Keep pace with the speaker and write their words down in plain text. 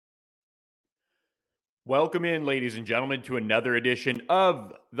Welcome in, ladies and gentlemen, to another edition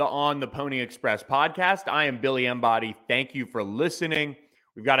of the On the Pony Express podcast. I am Billy Embody. Thank you for listening.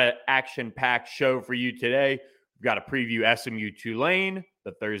 We've got an action-packed show for you today. We've got to preview SMU-Tulane,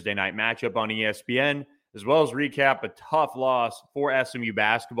 the Thursday night matchup on ESPN, as well as recap a tough loss for SMU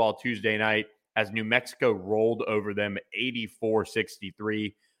Basketball Tuesday night as New Mexico rolled over them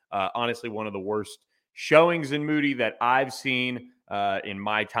 84-63. Honestly, one of the worst showings in Moody that I've seen in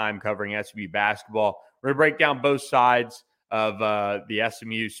my time covering SMU basketball. We're going to break down both sides of the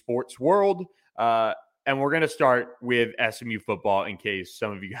SMU sports world, and we're going to start with SMU football in case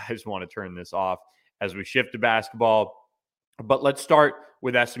some of you guys want to turn this off as we shift to basketball. But let's start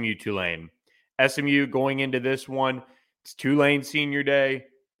with SMU-Tulane. SMU going into this one, it's Tulane senior day.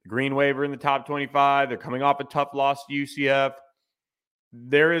 The Green Wave are in the top 25. They're coming off a tough loss to UCF.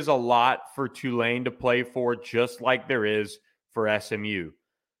 There is a lot for Tulane to play for, just like there is for SMU.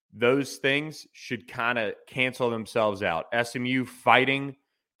 Those things should kind of cancel themselves out. SMU fighting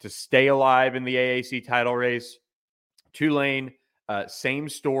to stay alive in the AAC title race. Tulane, same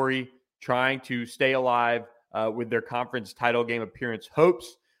story, trying to stay alive with their conference title game appearance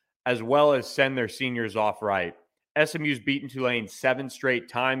hopes, as well as send their seniors off right. SMU's beaten Tulane 7 straight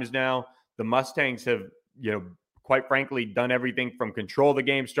times now. The Mustangs have, quite frankly, done everything from control the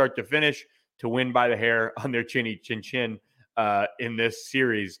game start to finish to win by the hair on their chinny chin chin in this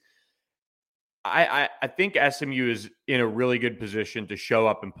series. I think SMU is in a really good position to show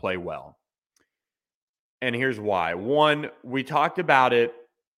up and play well. And here's why. One, we talked about it,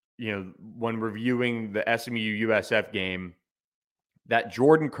 when reviewing the SMU USF game, that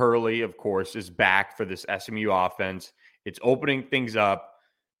Jordan Curley, of course, is back for this SMU offense. It's opening things up.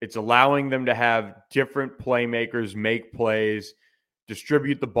 It's allowing them to have different playmakers make plays,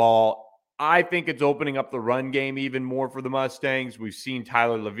 distribute the ball. I think it's opening up the run game even more for the Mustangs. We've seen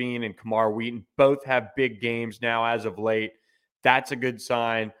Tyler Levine and Kamar Wheaton both have big games now as of late. That's a good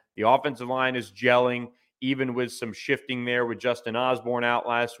sign. The offensive line is gelling, even with some shifting there with Justin Osborne out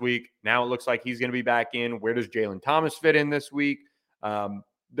last week. Now it looks like he's going to be back in. Where does Jalen Thomas fit in this week?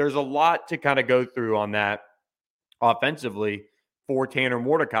 There's a lot to kind of go through on that offensively for Tanner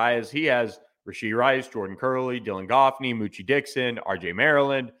Mordecai, as he has Rashee Rice, Jordan Curley, Dylan Goffney, Moochie Dixon, RJ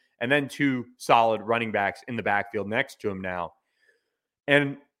Maryland, and then 2 solid running backs in the backfield next to him now.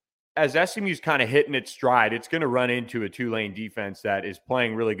 And as SMU's kind of hitting its stride, it's going to run into a Tulane defense that is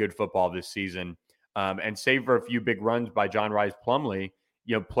playing really good football this season. And save for a few big runs by John Rice Plumlee,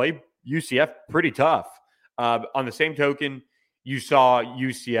 play UCF pretty tough. On the same token, you saw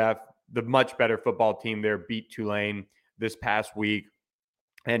UCF, the much better football team there, beat Tulane this past week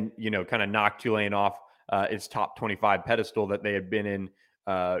and, kind of knocked Tulane off its top 25 pedestal that they had been in,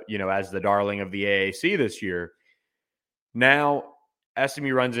 as the darling of the AAC this year. Now,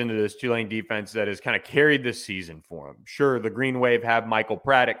 SMU runs into this Tulane defense that has kind of carried this season for them. Sure, the Green Wave have Michael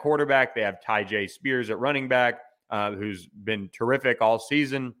Pratt at quarterback. They have Ty J. Spears at running back, who's been terrific all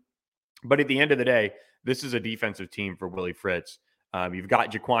season. But at the end of the day, this is a defensive team for Willie Fritz. You've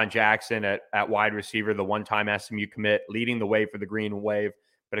got Jaquan Jackson at wide receiver, the one-time SMU commit, leading the way for the Green Wave.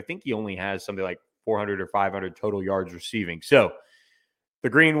 But I think he only has something like 400 or 500 total yards receiving. So the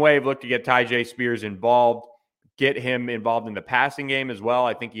Green Wave look to get Ty J. Spears involved, get him involved in the passing game as well.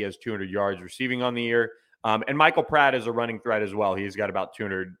 I think he has 200 yards receiving on the year. And Michael Pratt is a running threat as well. He's got about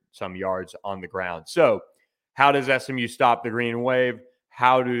 200 some yards on the ground. So how does SMU stop the Green Wave?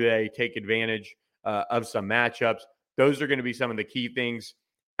 How do they take advantage of some matchups? Those are going to be some of the key things.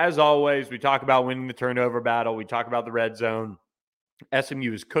 As always, we talk about winning the turnover battle. We talk about the red zone.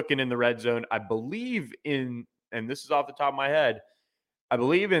 SMU is cooking in the red zone. I believe in, and this is off the top of my head, I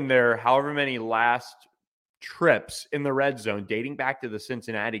believe in their however many last trips in the red zone dating back to the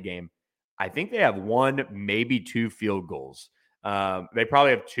Cincinnati game, I think they have 1, maybe 2 field goals. They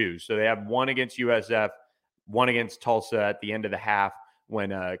probably have 2. So they have 1 against USF, 1 against Tulsa at the end of the half when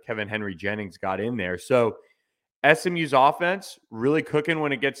Kevin Henry Jennings got in there. So SMU's offense really cooking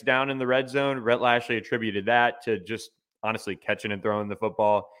when it gets down in the red zone. Rhett Lashley attributed that to just honestly catching and throwing the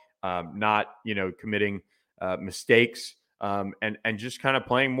football, not committing mistakes, and just kind of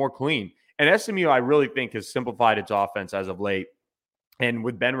playing more clean. And SMU, I really think, has simplified its offense as of late. And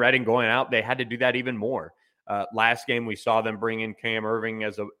with Ben Redding going out, they had to do that even more. Last game, we saw them bring in Cam Irving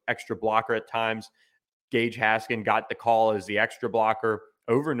as an extra blocker at times. Gage Haskin got the call as the extra blocker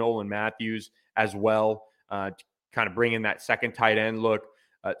over Nolan Matthews as well, to kind of bring in that second tight end look.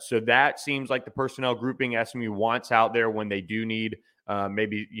 So that seems like the personnel grouping SMU wants out there when they do need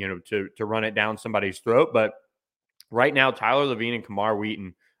maybe, to run it down somebody's throat. But right now, Tyler Levine and Kamar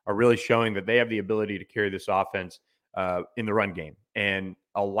Wheaton are really showing that they have the ability to carry this offense in the run game and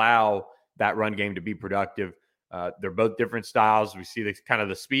allow that run game to be productive. They're both different styles. We see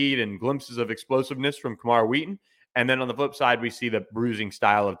the speed and glimpses of explosiveness from Kamar Wheaton. And then on the flip side, we see the bruising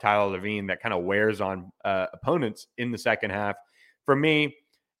style of Tyler Levine that kind of wears on opponents in the second half. For me,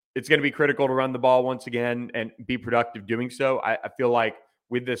 it's going to be critical to run the ball once again and be productive doing so. I feel like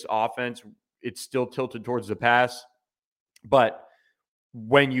with this offense, it's still tilted towards the pass. But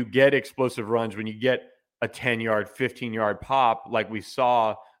when you get explosive runs, when you get a 10-yard, 15-yard pop, like we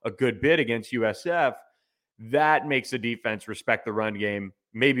saw a good bit against USF, that makes the defense respect the run game,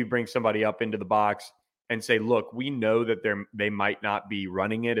 maybe bring somebody up into the box and say, look, we know that they might not be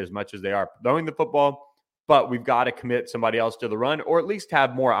running it as much as they are throwing the football, but we've got to commit somebody else to the run, or at least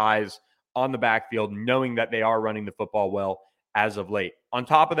have more eyes on the backfield, knowing that they are running the football well as of late. On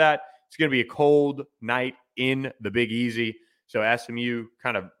top of that, it's going to be a cold night in the Big Easy. So SMU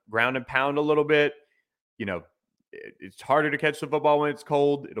kind of ground and pound a little bit. You know, it's harder to catch the football when it's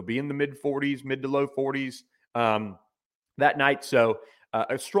cold. It'll be in the mid to low 40s that night. So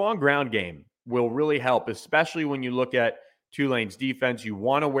a strong ground game will really help, especially when you look at Tulane's defense. You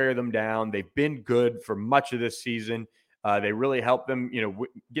want to wear them down. They've been good for much of this season. They really helped them,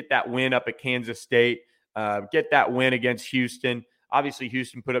 get that win up at Kansas State, get that win against Houston. Obviously,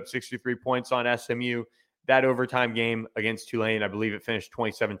 Houston put up 63 points on SMU. That overtime game against Tulane, I believe it finished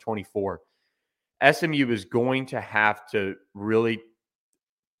 27-24. SMU is going to have to really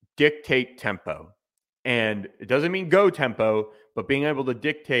dictate tempo. And it doesn't mean go tempo, but being able to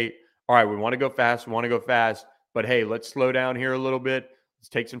dictate, all right, we want to go fast, but hey, let's slow down here a little bit. Let's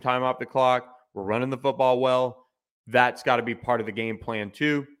take some time off the clock. We're running the football well. That's got to be part of the game plan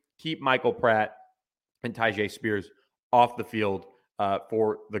too. Keep Michael Pratt and Tyjae Spears off the field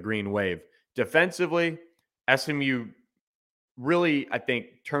for the Green Wave. Defensively, SMU really, I think,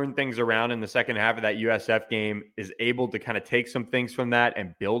 turned things around in the second half of that USF game, is able to kind of take some things from that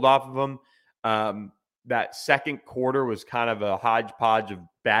and build off of them. That second quarter was kind of a hodgepodge of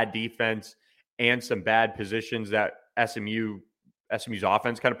bad defense and some bad positions that SMU's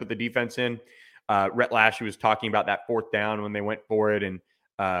offense kind of put the defense in. Rhett Lashlee was talking about that fourth down when they went for it, and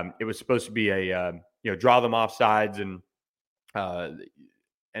it was supposed to be a draw them off sides, and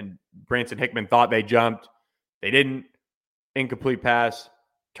Branson Hickman thought they jumped. They didn't. Incomplete pass,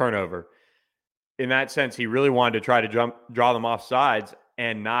 turnover. In that sense, he really wanted to try to draw them off sides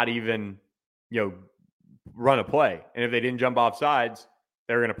and not even, run a play. And if they didn't jump off sides,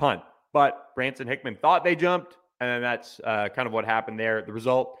 they were going to punt. But Branson Hickman thought they jumped, and then that's kind of what happened there. The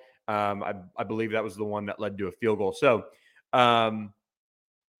result, I believe that was the one that led to a field goal. So,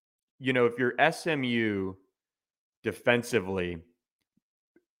 if you're SMU defensively,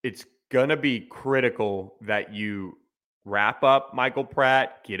 it's going to be critical that you wrap up Michael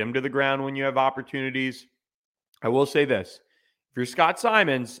Pratt, get him to the ground when you have opportunities. I will say this. If you're Scott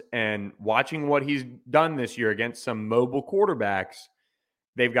Simons and watching what he's done this year against some mobile quarterbacks,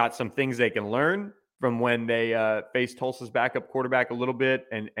 they've got some things they can learn from when they faced Tulsa's backup quarterback a little bit,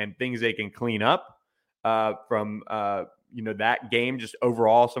 and things they can clean up from that game, just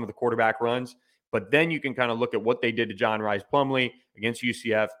overall some of the quarterback runs. But then you can kind of look at what they did to John Rice Plumlee against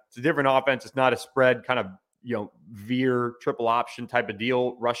UCF. It's a different offense. It's not a spread kind of veer triple option type of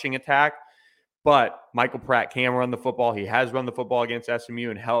deal rushing attack. But Michael Pratt can run the football. He has run the football against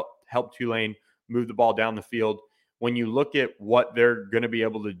SMU and helped Tulane move the ball down the field. When you look at what they're going to be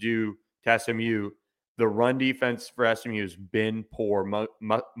able to do to SMU, the run defense for SMU has been poor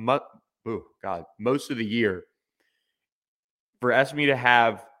most of the year. For SMU to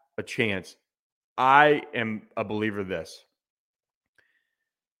have a chance, I am a believer of this.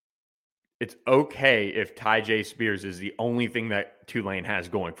 It's okay if Tyjae Spears is the only thing that Tulane has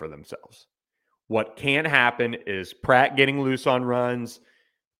going for themselves. What can happen is Pratt getting loose on runs,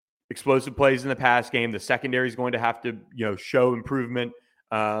 explosive plays in the pass game. The secondary is going to have to, show improvement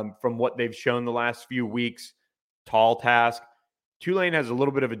from what they've shown the last few weeks. Tall task. Tulane has a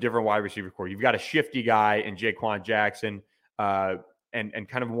little bit of a different wide receiver core. You've got a shifty guy in Jaquan Jackson and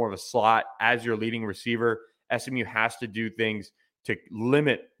kind of more of a slot as your leading receiver. SMU has to do things to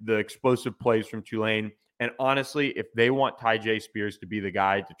limit the explosive plays from Tulane. And honestly, if they want Tyjae Spears to be the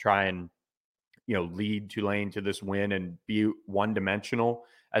guy to try and, lead Tulane to this win and be one-dimensional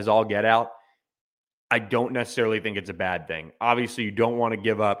as all get out, I don't necessarily think it's a bad thing. Obviously, you don't want to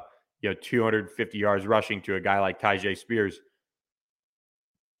give up, 250 yards rushing to a guy like Tyjae Spears.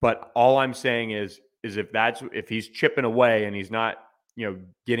 But all I'm saying is if he's chipping away and he's not,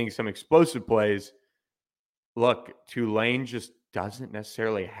 getting some explosive plays, look, Tulane just doesn't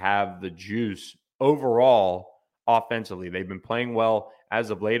necessarily have the juice overall offensively. They've been playing well as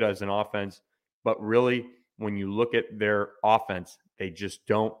of late as an offense, but really when you look at their offense, they just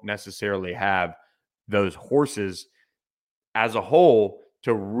don't necessarily have those horses as a whole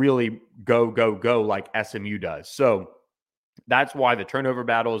to really go like SMU does. So that's why the turnover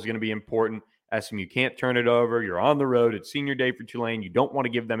battle is going to be important. SMU can't turn it over. You're on the road. It's senior day for Tulane. You don't want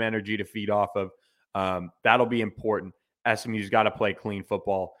to give them energy to feed off of. That'll be important. SMU's got to play clean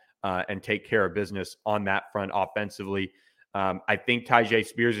football and take care of business on that front offensively. I think Tyjae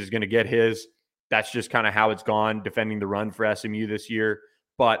Spears is going to get his. That's just kind of how it's gone defending the run for SMU this year.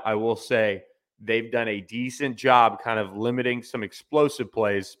 But I will say they've done a decent job kind of limiting some explosive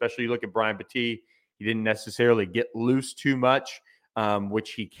plays, especially you look at Brian Petit. He didn't necessarily get loose too much,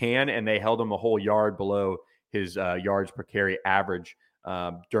 which he can, and they held him a whole yard below his yards per carry average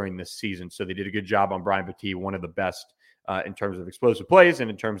during this season. So they did a good job on Brian Petit, one of the best in terms of explosive plays and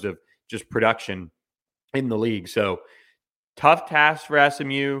in terms of just production in the league. So tough task for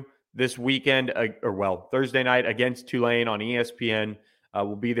SMU this weekend, Thursday night against Tulane on ESPN.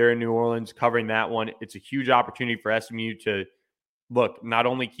 We'll be there in New Orleans covering that one. It's a huge opportunity for SMU to not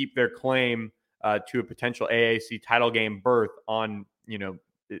only keep their claim to a potential AAC title game berth on,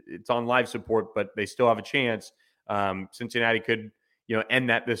 it's on live support, but they still have a chance. Cincinnati could, end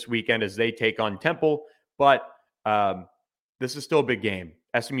that this weekend as they take on Temple. But this is still a big game.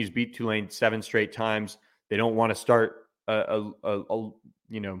 SMU's beat Tulane 7 straight times. They don't want to start,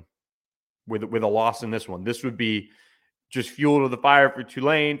 with a loss in this one. This would be just fuel to the fire for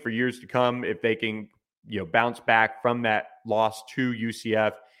Tulane for years to come if they can, bounce back from that loss to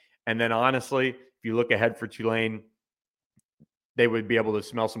UCF. And then honestly, if you look ahead for Tulane, they would be able to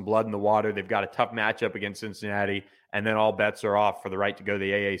smell some blood in the water. They've got a tough matchup against Cincinnati, and then all bets are off for the right to go to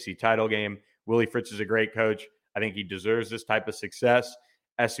the AAC title game. Willie Fritz is a great coach. I think he deserves this type of success.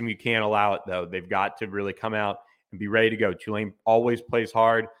 SMU can't allow it, though. They've got to really come out and be ready to go. Tulane always plays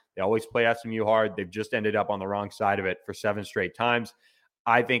hard. They always play SMU hard. They've just ended up on the wrong side of it for 7 straight times.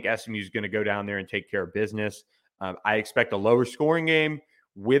 I think SMU is going to go down there and take care of business. I expect a lower scoring game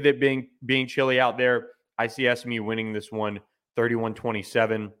with it being chilly out there. I see SMU winning this one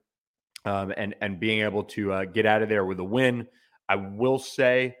 31-27 and being able to get out of there with a win. I will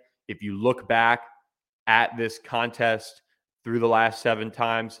say, if you look back at this contest through the last 7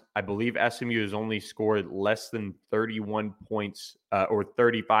 times, I believe SMU has only scored less than 31 points or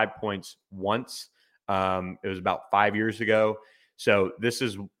 35 points once. It was about 5 years ago. So this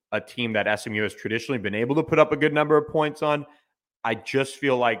is a team that SMU has traditionally been able to put up a good number of points on. I just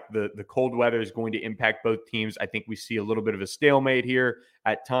feel like the cold weather is going to impact both teams. I think we see a little bit of a stalemate here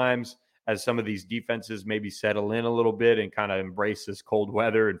at times as some of these defenses maybe settle in a little bit and kind of embrace this cold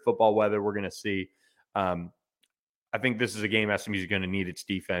weather and football weather we're going to see. I think this is a game SMU is going to need its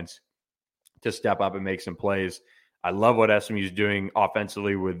defense to step up and make some plays. I love what SMU is doing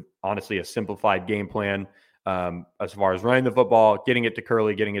offensively with, honestly, a simplified game plan as far as running the football, getting it to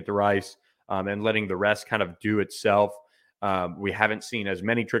Curley, getting it to Rice, and letting the rest kind of do itself. We haven't seen as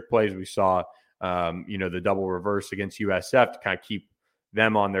many trick plays. We saw, the double reverse against USF to kind of keep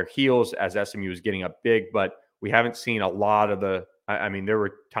them on their heels as SMU was getting up big, but we haven't seen a lot of there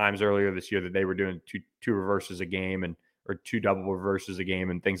were times earlier this year that they were doing two reverses a game or 2 double reverses a game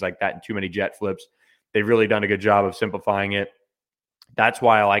and things like that and too many jet flips. They've really done a good job of simplifying it. That's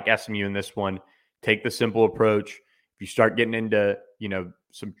why I like SMU in this one. Take the simple approach. If you start getting into,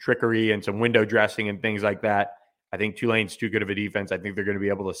 some trickery and some window dressing and things like that, I think Tulane's too good of a defense. I think they're going to be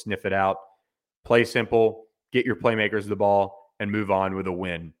able to sniff it out. Play simple, get your playmakers the ball, and move on with a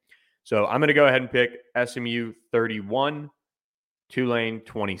win. So I'm going to go ahead and pick SMU 31, Tulane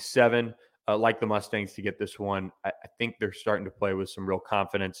 27. Like the Mustangs to get this one. I think they're starting to play with some real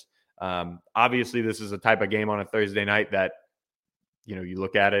confidence. Obviously, this is a type of game on a Thursday night that, you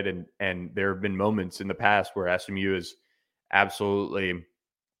look at it and there have been moments in the past where SMU has absolutely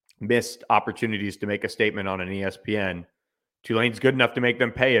missed opportunities to make a statement on an ESPN. Tulane's good enough to make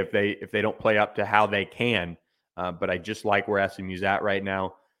them pay if they don't play up to how they can. But I just like where SMU's at right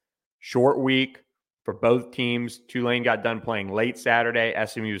now. Short week for both teams. Tulane got done playing late Saturday.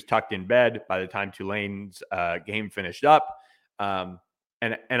 SMU was tucked in bed by the time Tulane's game finished up.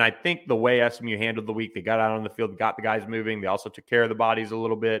 And I think the way SMU handled the week, they got out on the field, got the guys moving. They also took care of the bodies a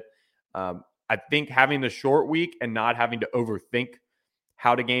little bit. I think having the short week and not having to overthink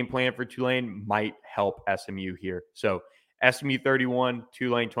how to game plan for Tulane might help SMU here. So SMU 31,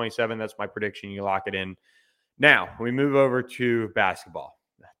 Tulane 27. That's my prediction. You lock it in. Now, we move over to basketball.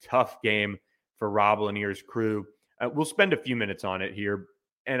 A tough game for Rob Lanier's crew. We'll spend a few minutes on it here.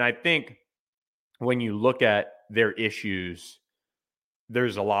 And I think when you look at their issues,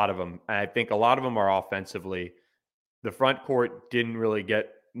 there's a lot of them. I think a lot of them are offensively. The front court didn't really get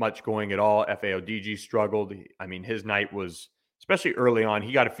much going at all. FAODG struggled. I mean, his night was especially early on.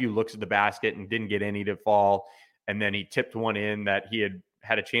 He got a few looks at the basket and didn't get any to fall. And then he tipped one in that he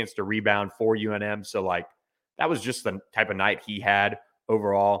had a chance to rebound for UNM. So, like, that was just the type of night he had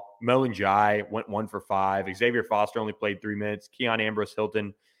overall. Mo and Jai went 1 for 5. Xavier Foster only played 3 minutes. Keon Ambrose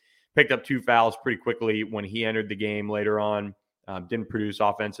Hilton picked up 2 fouls pretty quickly when he entered the game later on. Didn't produce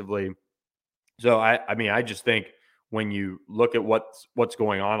offensively. So, I just think when you look at what's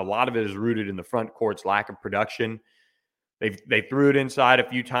going on, a lot of it is rooted in the front court's lack of production. They threw it inside a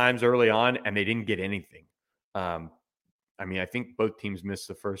few times early on, and they didn't get anything. I think both teams missed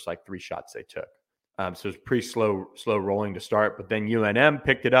the first 3 shots they took. So it's pretty slow rolling to start. But then UNM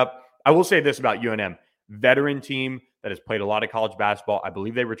picked it up. I will say this about UNM. Veteran team that has played a lot of college basketball. I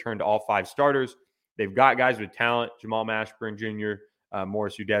believe they returned all 5 starters. They've got guys with talent. Jamal Mashburn Jr.,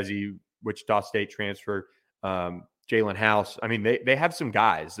 Morris Udezi, Wichita State transfer, Jalen House. They have some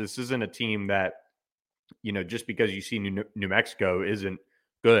guys. This isn't a team that, just because you see New Mexico isn't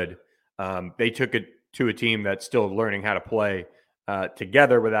good. They took it to a team that's still learning how to play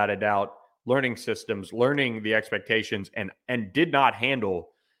together, without a doubt, learning systems, learning the expectations, and did not handle,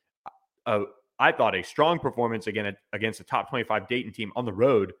 I thought, a strong performance against a top 25 Dayton team on the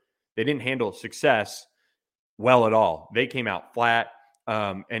road. They didn't handle success well at all. They came out flat.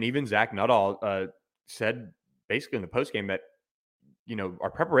 And even Zach Nuttall said basically in the postgame that, our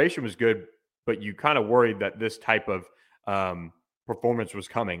preparation was good, but you kind of worried that this type of performance was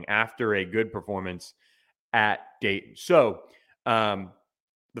coming after a good performance at Dayton. So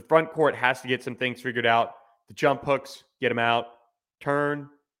the front court has to get some things figured out. The jump hooks, get them out, turn,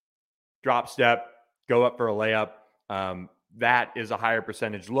 drop step, go up for a layup. That is a higher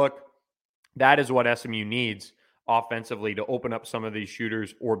percentage look. That is what SMU needs offensively to open up some of these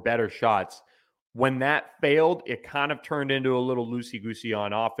shooters or better shots. When that failed, it kind of turned into a little loosey-goosey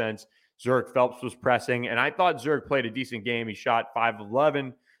on offense. Zurich Phelps was pressing, and I thought Zurich played a decent game. He shot 5 of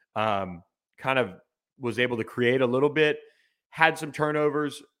 11, kind of was able to create a little bit, had some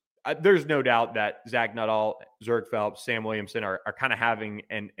turnovers. There's no doubt that Zach Nuttall, Zurich Phelps, Sam Williamson are kind of having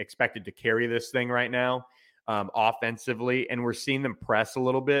and expected to carry this thing right now offensively, and we're seeing them press a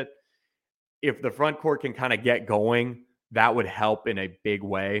little bit. If the front court can kind of get going, that would help in a big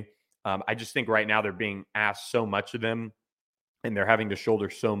way. I just think right now they're being asked so much of them, and they're having to shoulder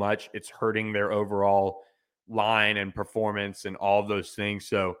so much. It's hurting their overall line and performance and all of those things.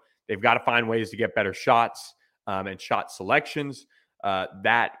 So they've got to find ways to get better shots and shot selections.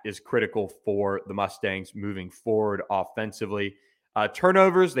 That is critical for the Mustangs moving forward offensively.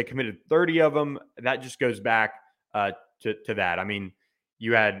 Turnovers, they committed 30 of them. That just goes back to that.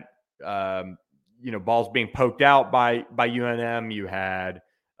 You had balls being poked out by UNM. You had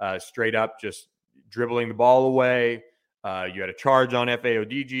straight up just dribbling the ball away. You had a charge on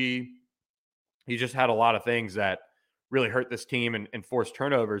FAODG. You just had a lot of things that really hurt this team and forced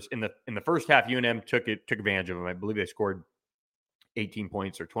turnovers. In the first half, UNM took advantage of them. I believe they scored 18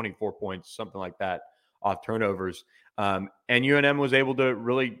 points or 24 points, something like that, off turnovers. And UNM was able to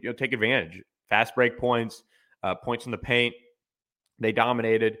really take advantage. Fast break points, points in the paint. They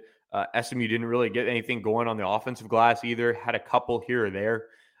dominated. SMU didn't really get anything going on the offensive glass either. Had a couple here or there.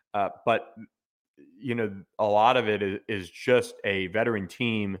 But a lot of it is just a veteran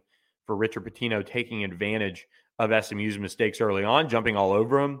team for Richard Pitino taking advantage of SMU's mistakes early on, jumping all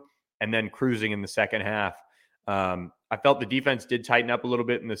over them, and then cruising in the second half. I felt the defense did tighten up a little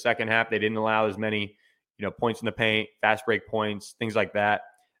bit in the second half. They didn't allow as many, points in the paint, fast break points, things like that.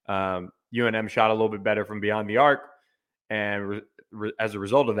 UNM shot a little bit better from beyond the arc, and as a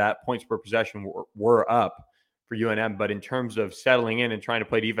result of that, points per possession were up for UNM. But in terms of settling in and trying to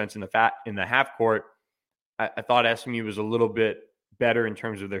play defense in the half court, I thought SMU was a little bit better in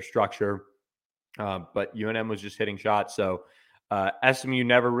terms of their structure, but UNM was just hitting shots. So SMU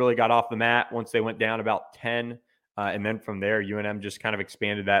never really got off the mat once they went down about 10. And then from there, UNM just kind of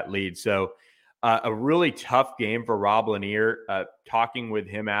expanded that lead. So a really tough game for Rob Lanier. Talking with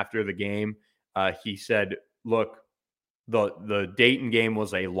him after the game, he said, look, the Dayton game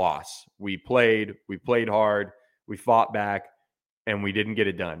was a loss. We played hard, we fought back, and we didn't get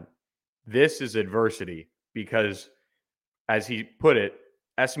it done. This is adversity because, as he put it,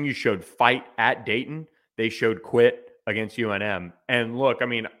 SMU showed fight at Dayton. They showed quit against UNM. And look,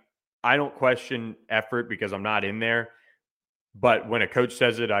 I don't question effort because I'm not in there. But when a coach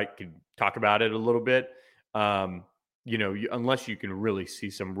says it, I could talk about it a little bit. Unless you can really see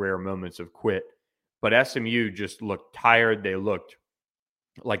some rare moments of quit. But SMU just looked tired. They looked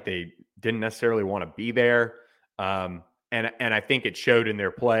like they didn't necessarily want to be there. And I think it showed in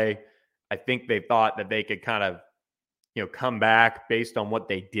their play. I think they thought that they could kind of, come back based on what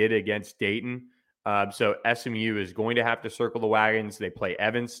they did against Dayton. So SMU is going to have to circle the wagons. They play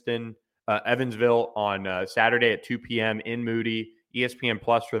Evansville on Saturday at 2 p.m. in Moody, ESPN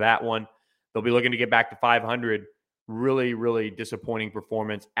Plus for that one. They'll be looking to get back to 500. Really, really disappointing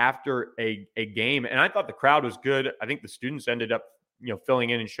performance after a game. And I thought the crowd was good. I think the students ended up, filling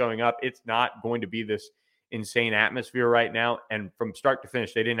in and showing up. It's not going to be this insane atmosphere right now. And from start to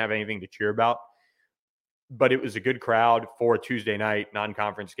finish, they didn't have anything to cheer about. But it was a good crowd for a Tuesday night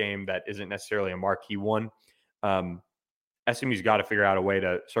non-conference game that isn't necessarily a marquee one. SMU's got to figure out a way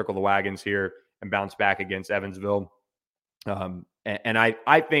to circle the wagons here and bounce back against Evansville. And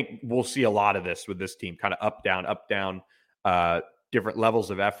I think we'll see a lot of this with this team, kind of up, down, different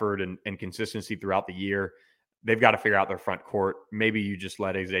levels of effort and consistency throughout the year. They've got to figure out their front court. Maybe you just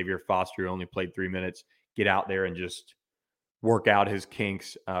let Xavier Foster, who only played 3 minutes, get out there and just work out his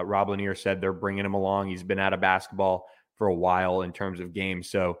kinks. Rob Lanier said they're bringing him along. He's been out of basketball for a while in terms of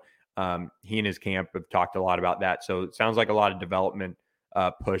games. So he and his camp have talked a lot about that. So it sounds like a lot of development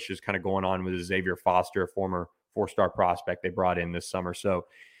push is kind of going on with Xavier Foster, a former 4-star prospect they brought in this summer. So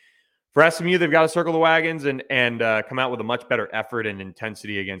for SMU, they've got to circle the wagons and come out with a much better effort and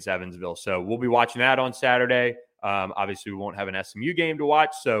intensity against Evansville. So we'll be watching that on Saturday. Obviously, we won't have an SMU game to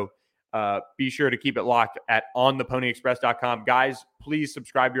watch. So be sure to keep it locked at ontheponyexpress.com. Guys, please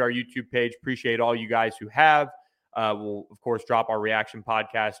subscribe to our YouTube page. Appreciate all you guys who have. We'll, of course, drop our reaction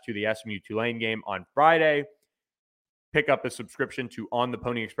podcast to the SMU-Tulane game on Friday. Pick up a subscription to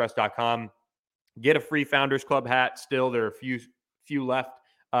ontheponyexpress.com. Get a free Founders Club hat. Still, there are a few left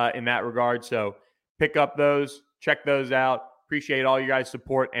in that regard. So pick up those. Check those out. Appreciate all you guys'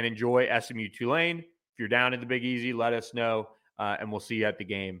 support and enjoy SMU-Tulane. If you're down at the Big Easy, let us know, and we'll see you at the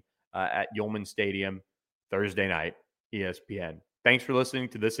game at Yulman Stadium Thursday night, ESPN. Thanks for listening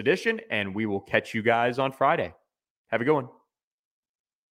to this edition, and we will catch you guys on Friday. Have a good one.